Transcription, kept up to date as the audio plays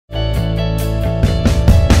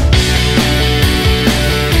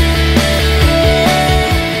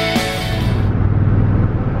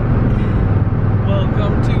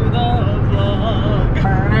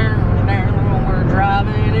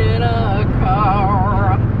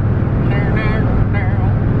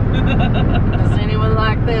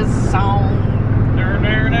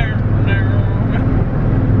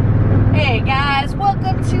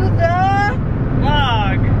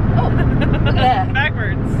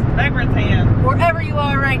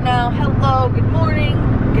right now. Hello, good morning,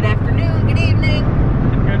 good afternoon, good evening,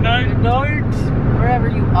 good night, wherever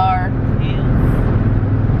you are.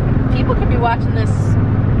 Yes. People could be watching this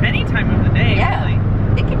any time of the day. Yeah,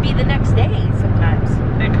 really. It could be the next day sometimes.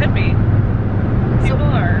 It could be. People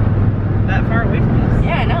are that far away from us.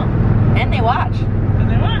 Yeah, I know. And they watch. And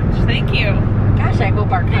they watch. Thank you. Gosh, I hope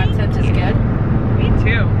our content is good. Me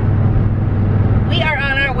too. We are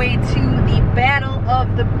on our way to the Battle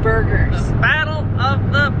of the Burgers. The Battle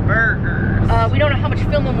of the Burgers. We don't know how much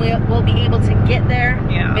filming we'll be able to get there.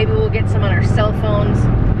 Yeah. Maybe we'll get some on our cell phones.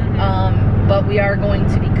 But we are going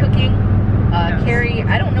to be cooking. Yes. Cari,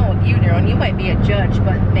 I don't know what you do, and you might be a judge,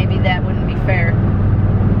 but maybe that wouldn't be fair.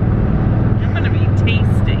 I'm going to be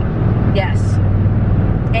tasting. Yes.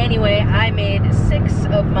 Anyway, I made 6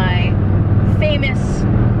 of my famous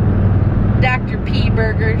Dr. P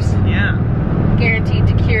burgers. Yeah. Guaranteed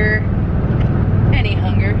to cure any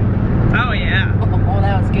hunger. Oh, yeah. Oh,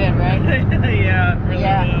 that was good, right? Yeah, it really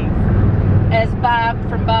was. As Bob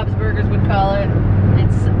from Bob's Burgers would call it,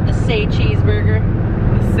 it's the Say Cheeseburger.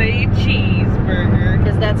 The Say Cheeseburger.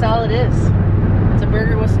 Because that's all it is. It's a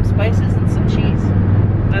burger with some spices and some cheese.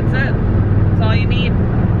 That's it. That's all you need.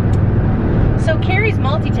 So Cari's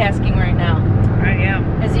multitasking right now. I am.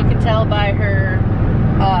 As you can tell by her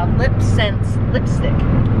Lip Sense lipstick.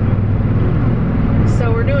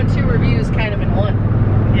 So we're doing 2 reviews kind of in one.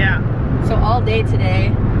 Yeah. So all day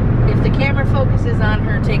today, if the camera focuses on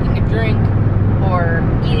her taking a drink or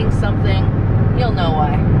eating something, you'll know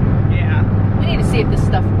why. Yeah. We need to see if this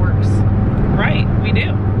stuff works. Right, we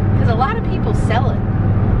do. Because a lot of people sell it.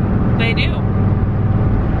 They do.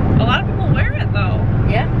 A lot of people wear it though.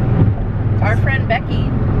 Yeah. Our friend Becky,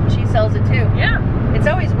 she sells it too. Yeah. It's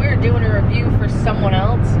always weird doing a review for someone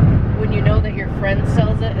else when you know that your friend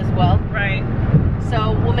sells it as well. Right.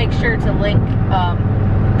 So we'll make sure to link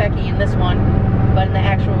Becky in this one, but in the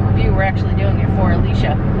actual review we're actually doing it for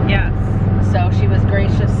Alicia. Yes. So she was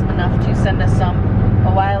gracious enough to send us some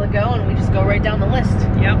a while ago, and we just go right down the list.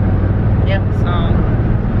 Yep. Yep. So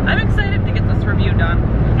I'm excited to get this review done.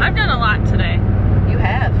 I've done a lot today. You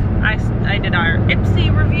have. I did our Ipsy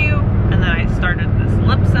review, and then I started this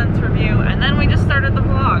Lip Sense review, and then we just started the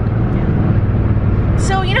vlog.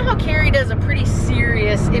 So you know how Cari does a pretty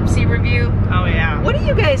serious Ipsy review? Oh yeah. What do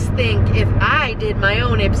you guys think if I did my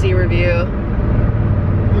own Ipsy review,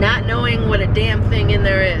 not knowing what a damn thing in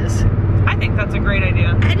there is? I think that's a great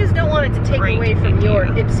idea. I just don't want it to take away from your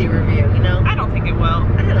Ipsy review, you know? I don't think it will.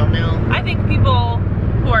 I don't know. I think people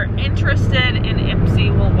who are interested in Ipsy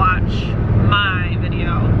will watch my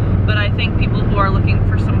video, but I think people who are looking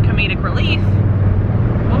for some comedic relief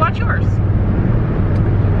will watch yours.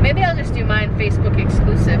 Maybe I'll just do mine Facebook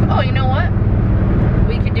exclusive. Oh, you know what?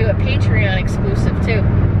 We could do a Patreon exclusive too.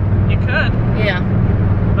 You could. Yeah.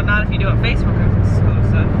 But not if you do a Facebook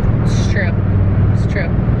exclusive. It's true. It's true.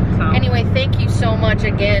 So. Anyway, thank you so much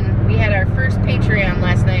again. We had our first Patreon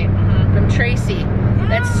last night from Tracy.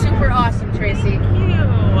 That's super awesome, Tracy. Thank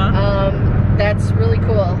you. That's really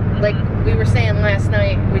cool. Like we were saying last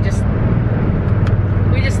night, we just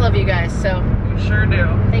love you guys. So we sure do.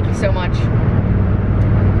 Thank you so much.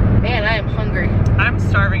 Man, I am hungry. I'm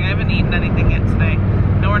starving. I haven't eaten anything yet today.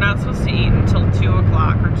 No, we're not supposed to eat until 2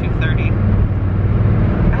 o'clock or 2:30.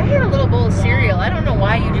 I had a little bowl of cereal. I don't know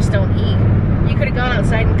why you just don't eat. You could have gone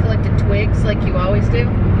outside and collected twigs like you always do.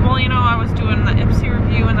 Well, you know, I was doing the Ipsy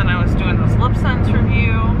review, and then I was doing this Lip Sense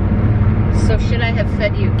review. So should I have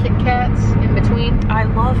fed you Kit Kats in between? I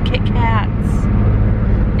love Kit Kats.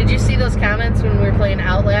 Did you see those comments when we were playing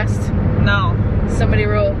Outlast? No. Somebody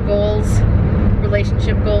wrote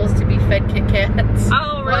relationship goals to be fed Kit Kats.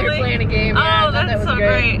 Oh, really? While you're playing a game. Yeah, oh, that's so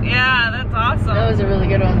great. Yeah, that's awesome. That was a really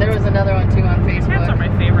good one. There was another one too on Facebook. Kats are my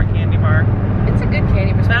favorite candy bar. It's a good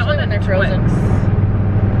candy bar, especially when they're frozen.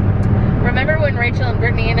 Remember when Rachel and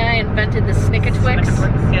Brittany and I invented the Snick-a-Twix?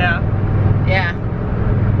 Snick-a-Twix, yeah. Yeah.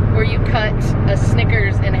 Where you cut a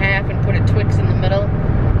Snickers in half and put a Twix in the middle,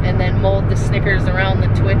 and then mold the Snickers around the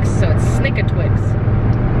Twix, so it's Snick-a-Twix.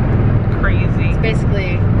 Crazy. It's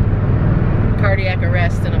basically cardiac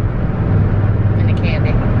arrest in a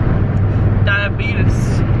candy.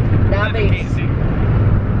 Diabetes. Diabetes.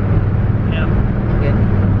 Yeah. I'm good.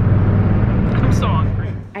 I'm so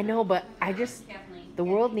hungry. I know, but the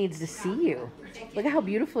world needs to see you. Look at how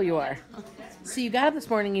beautiful you are. So you got up this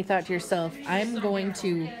morning, you thought to yourself, I'm going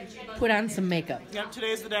to put on some makeup. Yep,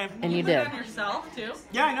 today's the day. And you did. Put it on yourself, too?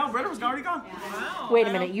 Yeah, I know. Britta was already gone. Wow. Wait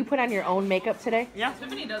a minute, you put on your own makeup today? Yeah.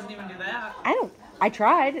 Tiffany doesn't even do that. I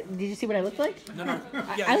tried. Did you see what I looked like? No.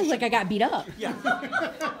 Yeah, I look like I got beat up. Yeah.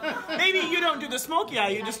 Maybe you don't do the smoky eye,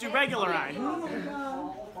 you just do regular eye.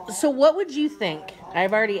 So what would you think?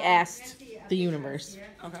 I've already asked the universe.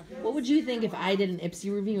 Okay. What would you think if I did an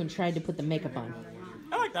Ipsy review and tried to put the makeup on?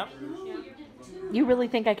 I like that. You really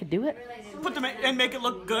think I could do it? Put the and make it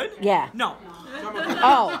look good? Yeah. No.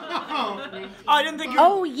 Oh. I didn't think you.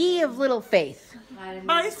 Oh, ye of little faith.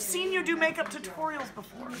 But I've seen you do makeup tutorials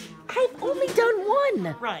before. I've only done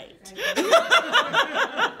one. Right.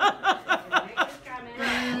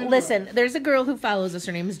 Listen, there's a girl who follows us.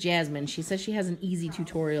 Her name is Jasmine. She says she has an easy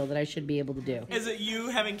tutorial that I should be able to do. Is it you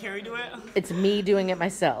having Cari do it? It's me doing it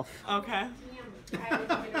myself. Okay.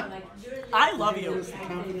 I love you.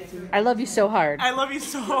 I love you so hard. I love you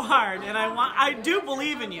so hard, and I do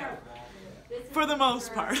believe in you. For the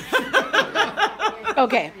most part.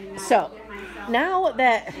 Okay, so now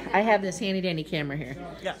that I have this handy dandy camera here,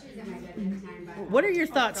 Yeah. what are your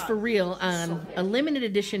thoughts for real on a limited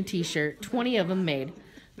edition t-shirt, 20 of them made?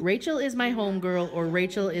 Rachel is my homegirl or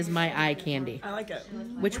Rachel is my eye candy? I like it.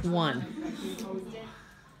 Which one?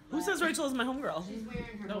 Who says Rachel is my homegirl?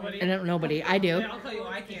 Nobody. I don't. Nobody. I do. I'll tell you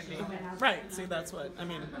I can't be. Right. See, that's what I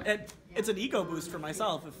mean. It's an ego boost for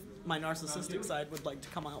myself if my narcissistic side would like to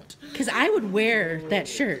come out. Because I would wear that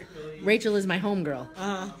shirt. Rachel is my homegirl.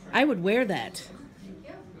 I would wear that.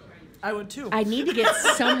 I would too. I need to get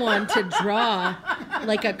someone to draw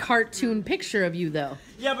like a cartoon picture of you, though.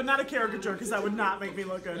 Yeah, but not a caricature because that would not make me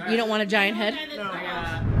look good. You don't want a giant head? No.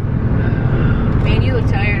 Man, you look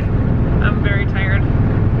tired. I'm very tired.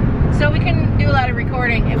 So we couldn't do a lot of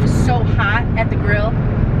recording. It was so hot at the grill,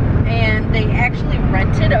 and they actually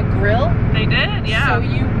rented a grill. They did, yeah. So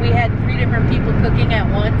we had 3 different people cooking at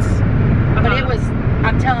once. But it was,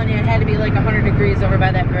 I'm telling you, it had to be like 100 degrees over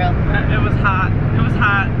by that grill. It was hot. It was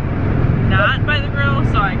hot. Not by the grill,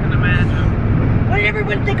 so I can imagine. What did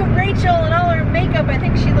everyone think of Rachel and all her makeup? I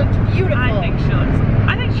think she looked beautiful.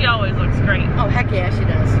 I think she always looks great. Oh, heck yeah, she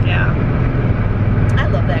does. Yeah. I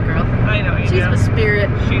love that girl. I know you do. She's my spirit.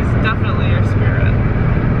 She's definitely your spirit.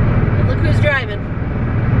 And look who's driving.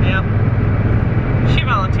 Yep. She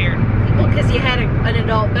volunteered. Well, because you had an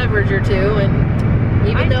adult beverage or two, and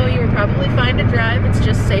even though you were probably fine to drive, it's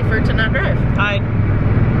just safer to not drive.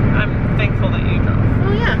 I'm thankful that you drove.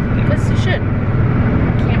 Oh yeah, because you should.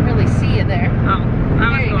 Can't really see you there. Oh,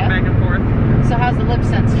 I was going back and forth. So how's the lip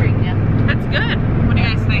sense treating you? It's good. What do you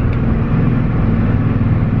guys think?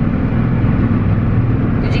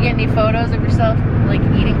 Did you get any photos of yourself, like,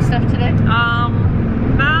 eating stuff today?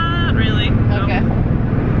 Not really. No. Okay.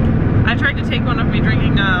 I tried to take one of me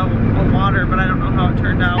drinking a water, but I don't know how it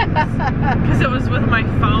turned out. Because it was with my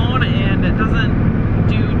phone, and it doesn't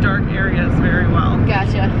do dark areas very well.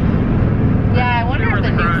 Gotcha. Yeah, I wonder if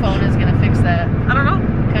the new phone is going to fix that. I don't know.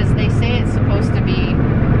 Because they say it's supposed to be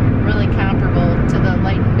really comparable to the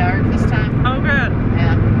light and dark this time. Oh, good.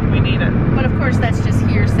 Yeah. We need it. But of course, that's just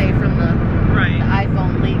hearsay from the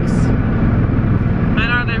iPhone leaks.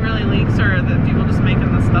 And are they really leaks, or are the people just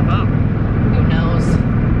making this stuff up? Who knows?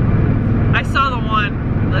 I saw the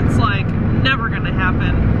one that's like never gonna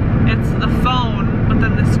happen. It's the phone, but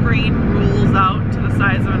then the screen rules out to the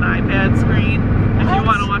size of an iPad screen if you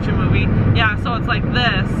want to watch a movie. Yeah, so it's like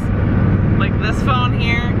this phone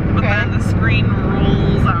here, but then the screen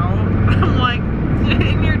rolls out. I'm like,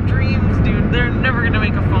 in your dreams, dude, they're never gonna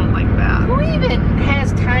make a phone like that. Who even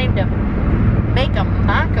has time to make a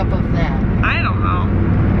mock-up of that? I don't know.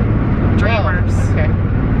 Dreamers. Oh, okay.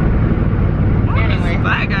 What is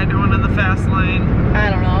that guy doing in the fast lane? I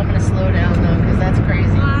don't know. I'm gonna slow down though, because that's crazy.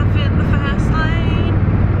 Life in the fast lane.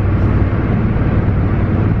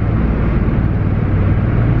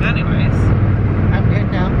 Anyways. I'm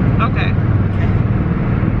good now. Okay.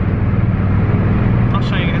 I'll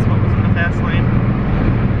show you guys what was in the fast lane.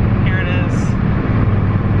 Here it is.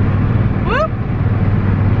 Whoop!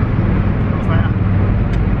 What was that?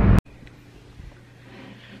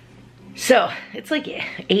 So, it's like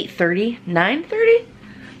 8:30, 9:30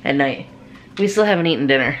 at night. We still haven't eaten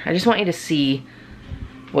dinner. I just want you to see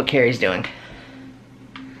what Cari's doing.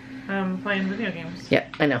 I'm playing video games. Yeah,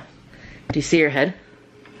 I know. Do you see her head?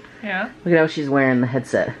 Yeah. Look at how she's wearing the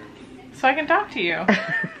headset. So I can talk to you.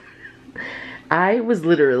 I was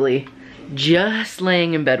literally just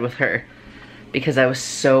laying in bed with her because I was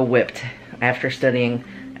so whipped after studying,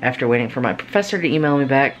 after waiting for my professor to email me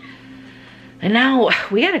back. And now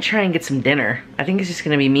we gotta try and get some dinner. I think it's just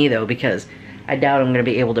gonna be me though, because I doubt I'm gonna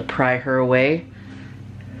be able to pry her away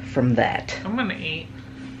from that. I'm gonna eat.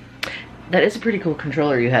 That is a pretty cool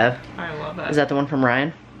controller you have. I love it. Is that the one from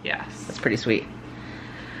Ryan? Yes. That's pretty sweet.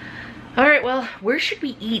 All right, well, where should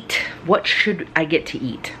we eat? What should I get to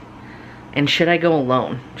eat? And should I go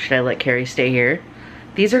alone? Should I let Cari stay here?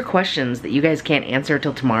 These are questions that you guys can't answer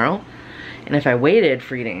till tomorrow. And if I waited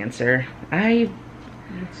for you to answer, I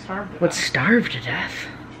would starve to death.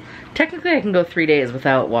 Technically, I can go 3 days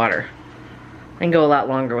without water. I can go a lot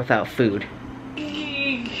longer without food.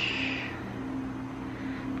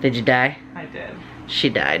 Did you die? I did. She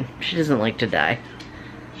died. She doesn't like to die.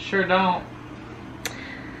 Sure don't.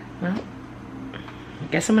 Well, I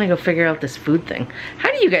guess I'm gonna go figure out this food thing.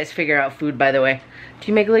 How do you guys figure out food, by the way? Do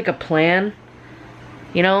you make like a plan?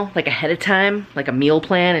 You know, like ahead of time? Like a meal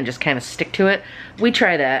plan and just kind of stick to it? We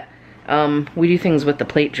try that. We do things with the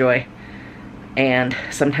Plate Joy. And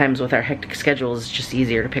sometimes with our hectic schedules, it's just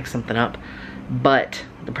easier to pick something up. But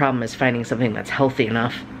the problem is finding something that's healthy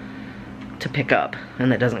enough to pick up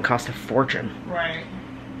and that doesn't cost a fortune. Right.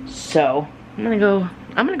 So, I'm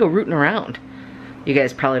gonna go rooting around. You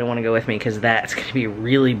guys probably don't want to go with me because that's gonna be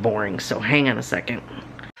really boring, so hang on a second.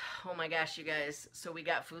 Oh my gosh, you guys. So we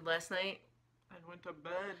got food last night. I went to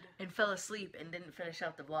bed. And fell asleep and didn't finish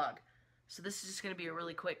out the vlog. So this is just gonna be a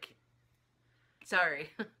really quick, sorry.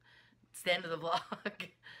 It's the end of the vlog.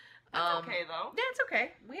 That's okay though. Yeah, it's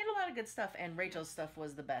okay. We had a lot of good stuff and Rachel's stuff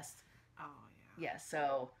was the best. Oh yeah. Yeah,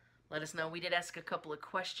 so let us know. We did ask a couple of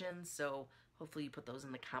questions, so hopefully you put those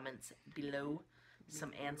in the comments below.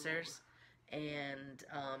 Some answers. And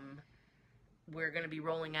we're going to be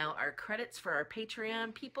rolling out our credits for our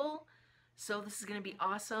Patreon people. So this is going to be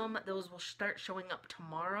awesome. Those will start showing up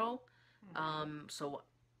tomorrow. So,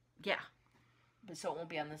 yeah. So it won't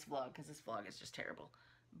be on this vlog because this vlog is just terrible.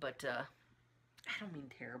 But, I don't mean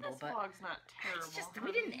terrible, This but... vlog's not terrible. It's just,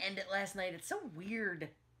 we didn't end it last night. It's so weird.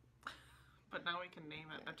 But now we can name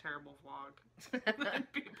it a terrible vlog. Then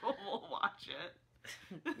people will watch it.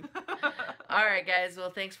 Alright guys,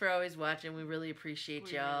 well thanks for always watching. We really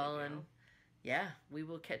appreciate y'all, really and yeah, we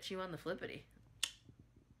will catch you on the flippity.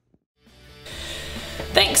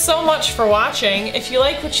 Thanks so much for watching. If you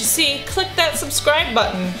like what you see, click that subscribe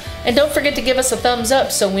button. And don't forget to give us a thumbs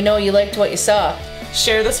up so we know you liked what you saw.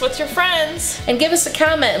 Share this with your friends. And give us a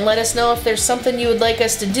comment and let us know if there's something you would like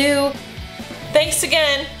us to do. Thanks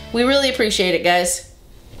again. We really appreciate it, guys.